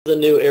the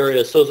new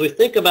area. So as we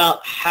think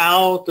about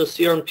how the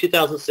CRM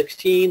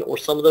 2016 or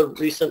some of the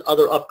recent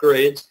other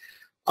upgrades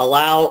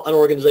allow an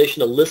organization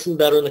to listen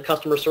better in the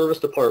customer service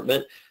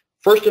department,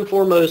 first and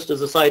foremost is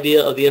this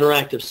idea of the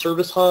interactive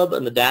service hub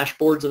and the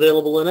dashboards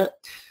available in it.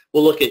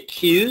 We'll look at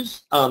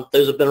queues.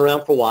 Those have been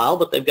around for a while,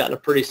 but they've gotten a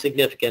pretty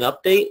significant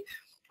update.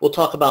 We'll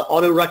talk about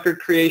auto record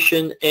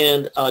creation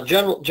and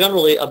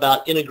generally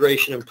about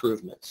integration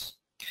improvements.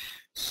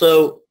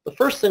 So the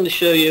first thing to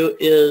show you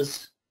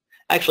is,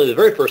 actually the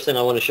very first thing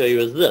I want to show you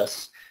is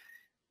this.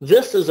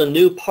 This is a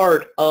new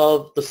part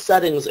of the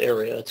settings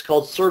area. It's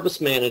called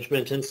service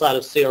management inside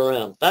of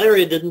CRM. That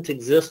area didn't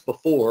exist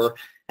before,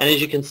 and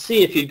as you can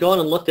see, if you'd gone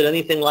and looked at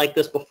anything like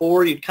this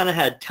before, you'd kind of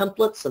had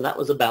templates and that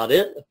was about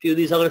it. A few of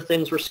these other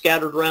things were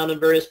scattered around in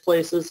various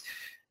places.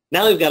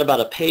 Now we've got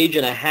about a page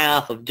and a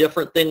half of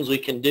different things we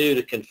can do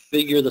to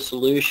configure the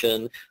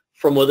solution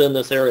from within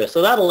this area.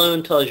 So that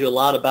alone tells you a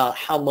lot about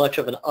how much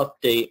of an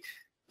update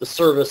the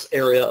service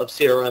area of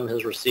CRM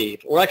has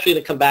received. We're actually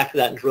going to come back to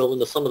that and drill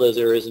into some of those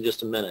areas in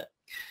just a minute.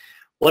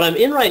 What I'm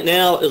in right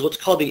now is what's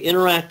called the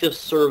Interactive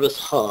Service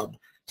Hub.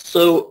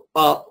 So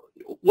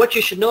what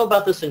you should know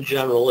about this in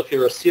general, if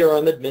you're a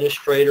CRM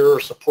administrator or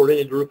supporting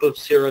a group of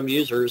CRM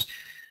users,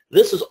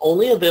 this is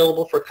only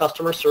available for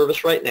customer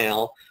service right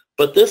now,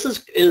 but this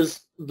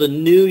is the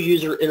new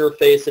user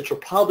interface that you'll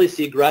probably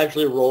see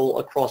gradually roll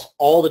across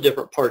all the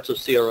different parts of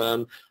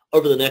CRM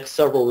over the next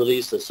several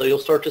releases. So you'll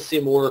start to see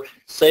more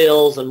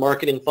sales and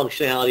marketing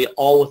functionality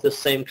all with the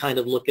same kind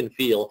of look and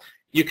feel.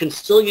 You can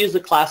still use the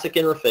classic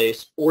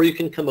interface, or you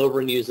can come over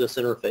and use this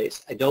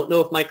interface. I don't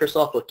know if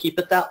Microsoft will keep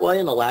it that way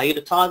and allow you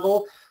to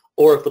toggle,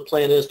 or if the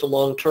plan is to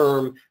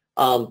long-term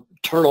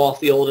turn off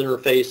the old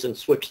interface and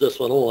switch this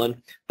one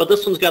on. But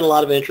this one's got a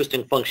lot of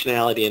interesting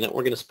functionality in it.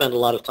 We're going to spend a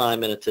lot of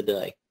time in it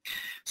today.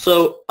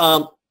 So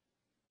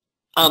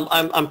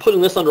I'm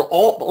putting this under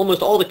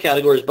almost all the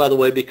categories, by the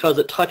way, because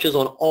it touches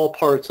on all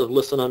parts of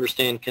listen,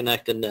 understand,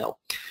 connect, and know.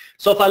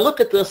 So if I look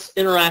at this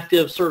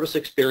interactive service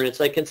experience,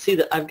 I can see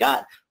that I've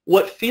got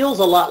what feels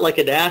a lot like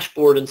a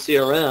dashboard in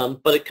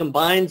CRM, but it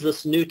combines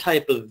this new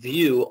type of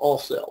view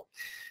also.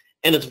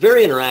 And it's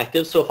very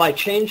interactive, so if I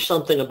change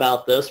something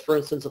about this, for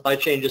instance, if I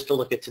change this to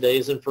look at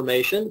today's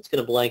information, it's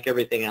going to blank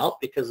everything out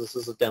because this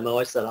is a demo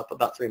I set up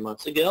about 3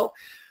 months ago.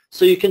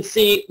 So you can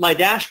see my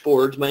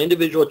dashboards, my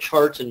individual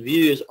charts and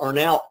views are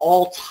now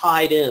all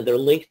tied in. They're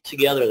linked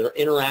together.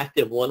 They're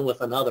interactive one with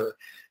another.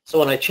 So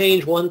when I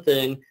change one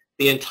thing,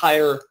 the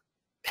entire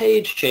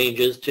page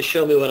changes to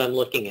show me what I'm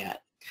looking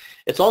at.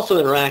 It's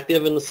also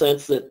interactive in the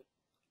sense that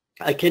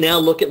I can now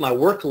look at my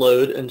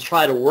workload and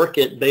try to work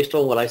it based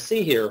on what I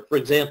see here. For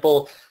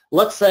example,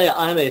 let's say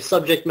I'm a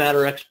subject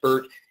matter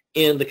expert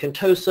in the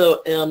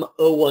Contoso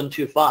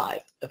M0125.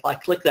 If I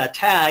click that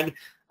tag,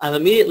 I'm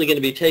immediately going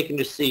to be taken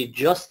to see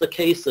just the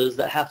cases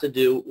that have to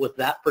do with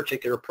that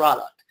particular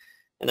product.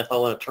 And if I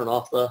want to turn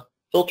off the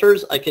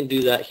filters, I can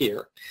do that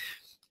here.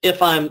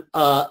 If I'm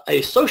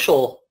a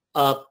social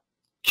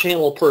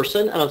channel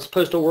person and I'm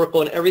supposed to work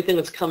on everything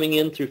that's coming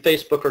in through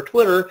Facebook or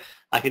Twitter,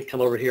 I could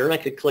come over here and I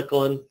could click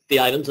on the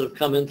items that have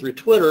come in through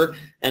Twitter,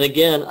 and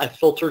again, I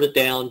filtered it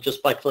down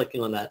just by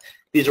clicking on that.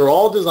 These are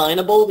all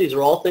designable. These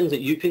are all things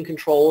that you can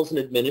control as an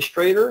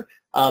administrator.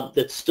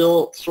 That's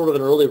still sort of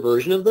an early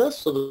version of this,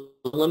 so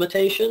the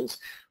limitations.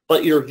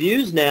 But your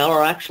views now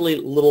are actually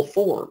little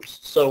forms.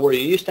 So where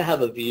you used to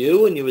have a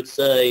view and you would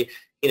say,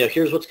 you know,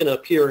 here's what's going to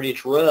appear in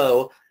each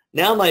row,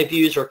 now my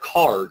views are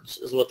cards,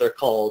 is what they're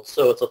called.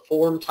 So it's a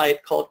form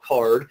type called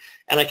card,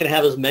 and I can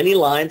have as many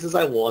lines as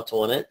I want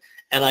on it,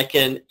 and I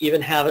can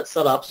even have it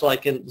set up so I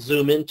can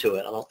zoom into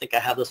it. I don't think I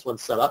have this one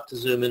set up to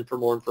zoom in for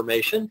more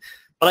information,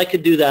 but I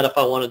could do that if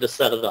I wanted to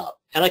set it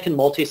up. And I can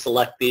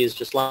multi-select these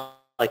just like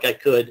I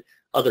could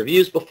other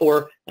views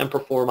before and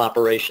perform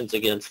operations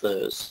against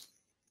those.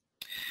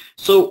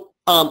 So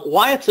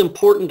why it's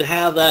important to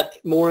have that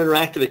more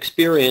interactive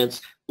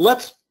experience,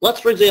 let's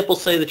for example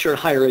say that you're in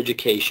higher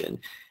education.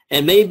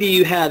 And maybe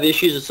you have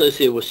issues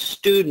associated with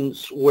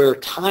students where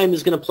time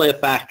is going to play a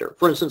factor.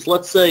 For instance,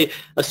 let's say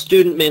a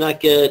student may not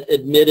get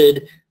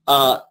admitted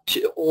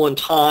on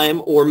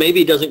time, or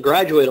maybe doesn't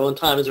graduate on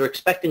time as they're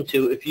expecting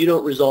to if you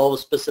don't resolve a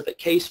specific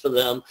case for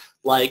them,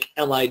 like,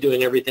 am I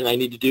doing everything I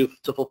need to do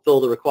to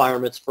fulfill the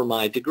requirements for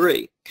my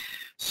degree?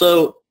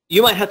 So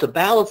you might have to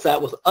balance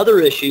that with other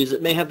issues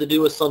that may have to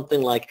do with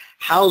something like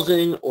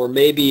housing, or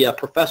maybe a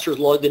professor's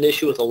logged an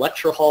issue with a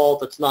lecture hall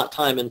that's not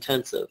time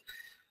intensive.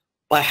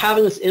 By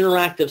having this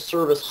interactive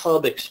service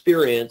hub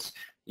experience,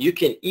 you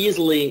can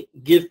easily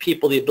give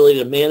people the ability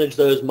to manage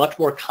those much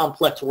more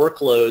complex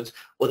workloads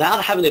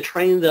without having to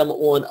train them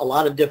on a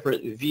lot of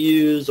different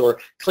views or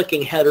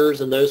clicking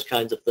headers and those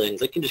kinds of things.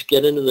 They can just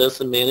get into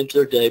this and manage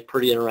their day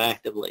pretty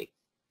interactively.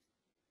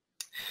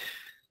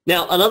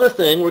 Now, another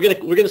thing, we're going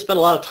to spend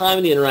a lot of time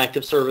in the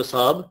Interactive Service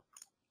Hub.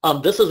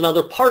 This is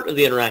another part of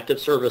the Interactive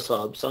Service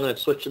Hub. So I'm going to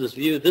switch to this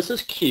view. This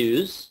is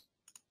queues.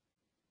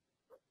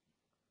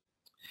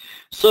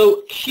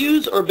 So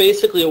queues are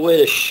basically a way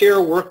to share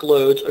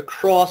workloads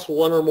across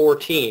one or more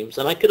teams.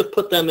 And I could have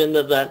put them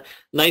into that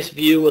nice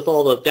view with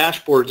all the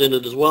dashboards in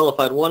it as well if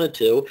I'd wanted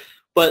to.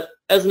 But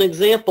as an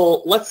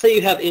example, let's say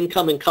you have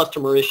incoming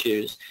customer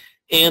issues,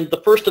 and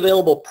the first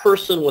available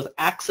person with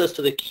access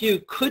to the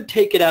queue could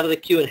take it out of the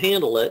queue and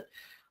handle it.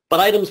 But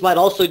items might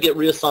also get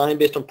reassigned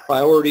based on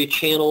priority,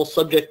 channel,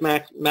 subject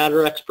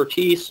matter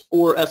expertise,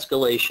 or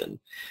escalation.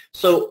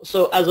 So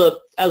as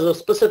a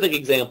specific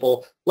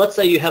example, let's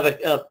say you have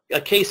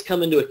a case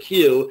come into a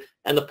queue,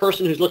 and the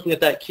person who's looking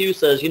at that queue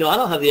says, you know, I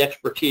don't have the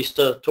expertise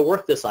to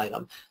work this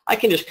item. I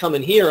can just come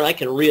in here and I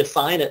can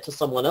reassign it to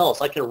someone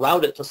else. I can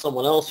route it to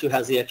someone else who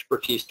has the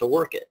expertise to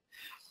work it.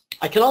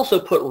 I can also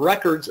put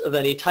records of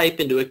any type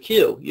into a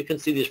queue. You can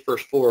see these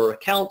first 4 are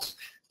accounts.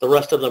 The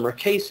rest of them are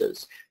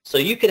cases. So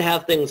you can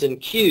have things in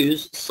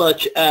queues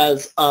such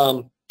as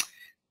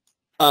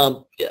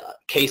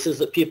cases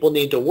that people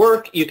need to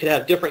work. You could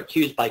have different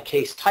queues by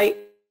case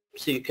type.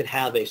 So you could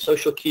have a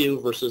social queue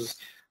versus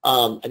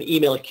an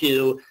email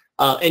queue.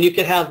 And you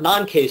could have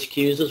non-case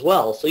queues as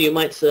well. So you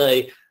might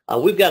say,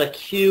 we've got a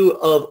queue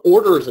of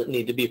orders that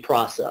need to be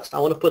processed. I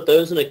want to put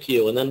those in a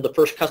queue, and then the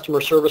first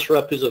customer service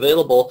rep who's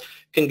available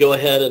can go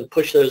ahead and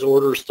push those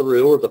orders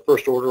through, or the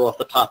first order off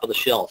the top of the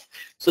shelf.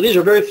 So these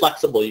are very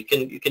flexible. You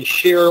can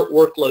share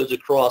workloads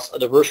across a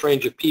diverse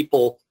range of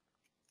people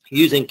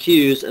using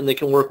queues, and they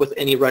can work with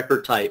any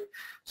record type.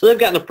 So they've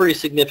gotten a pretty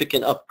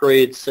significant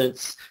upgrade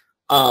since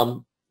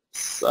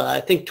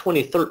I think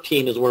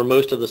 2013 is where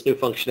most of this new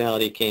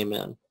functionality came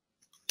in.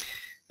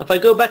 If I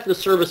go back to the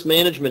service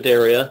management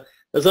area,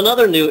 there's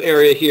another new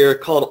area here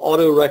called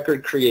auto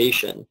record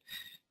creation.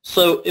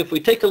 So if we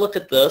take a look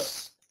at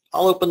this,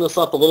 I'll open this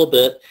up a little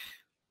bit.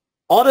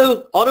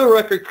 Auto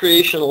record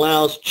creation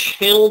allows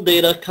channel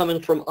data coming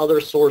from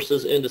other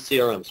sources into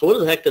CRM. So what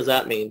the heck does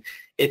that mean?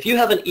 If you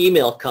have an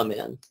email come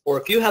in,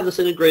 or if you have this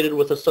integrated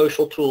with a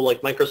social tool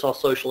like Microsoft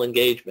Social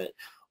Engagement,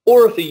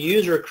 or if a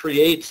user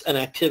creates an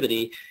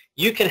activity,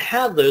 you can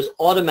have those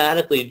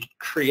automatically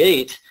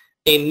create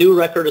a new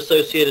record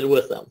associated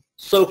with them.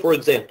 So for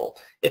example,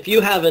 if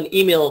you have an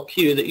email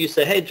queue that you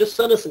say, hey, just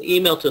send us an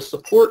email to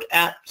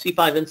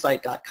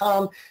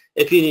support@c5insight.com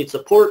if you need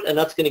support, and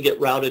that's going to get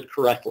routed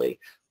correctly.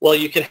 Well,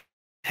 you can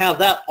have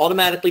that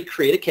automatically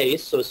create a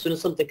case. So as soon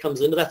as something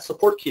comes into that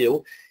support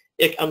queue,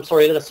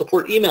 into that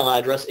support email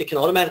address, it can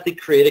automatically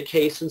create a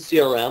case in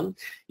CRM.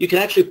 You can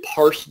actually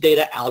parse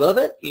data out of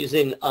it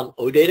using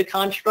OData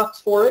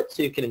constructs for it.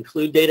 So you can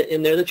include data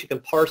in there that you can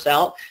parse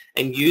out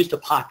and use to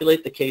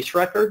populate the case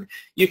record.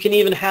 You can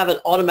even have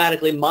it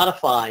automatically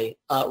modify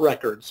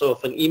records. So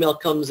if an email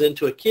comes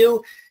into a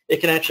queue, it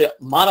can actually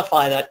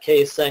modify that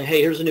case saying, hey,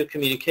 here's a new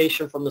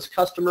communication from this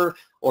customer,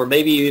 or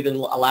maybe you even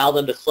allow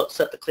them to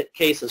set the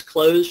case as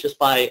closed just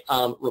by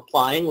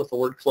replying with the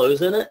word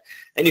close in it,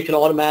 and you can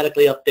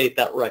automatically update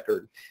that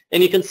record.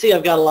 And you can see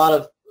I've got a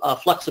lot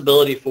of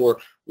flexibility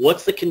for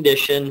what's the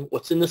condition,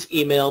 what's in this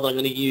email that I'm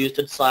going to use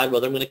to decide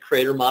whether I'm going to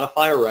create or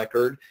modify a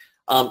record.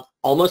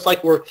 Almost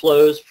like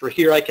workflows, for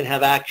here I can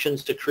have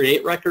actions to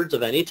create records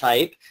of any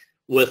type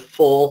with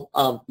full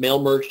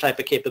mail merge type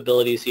of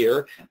capabilities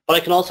here, but I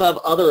can also have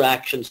other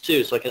actions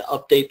too. So I can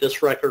update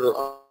this record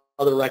or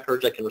other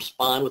records. I can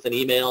respond with an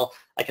email.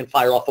 I can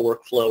fire off a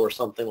workflow or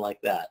something like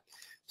that.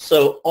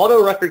 So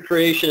auto record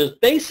creation is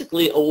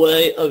basically a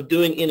way of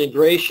doing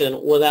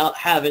integration without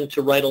having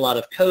to write a lot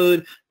of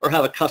code or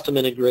have a custom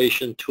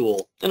integration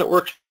tool. And it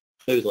works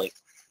smoothly.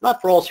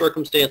 Not for all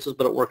circumstances,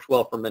 but it works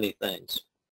well for many things.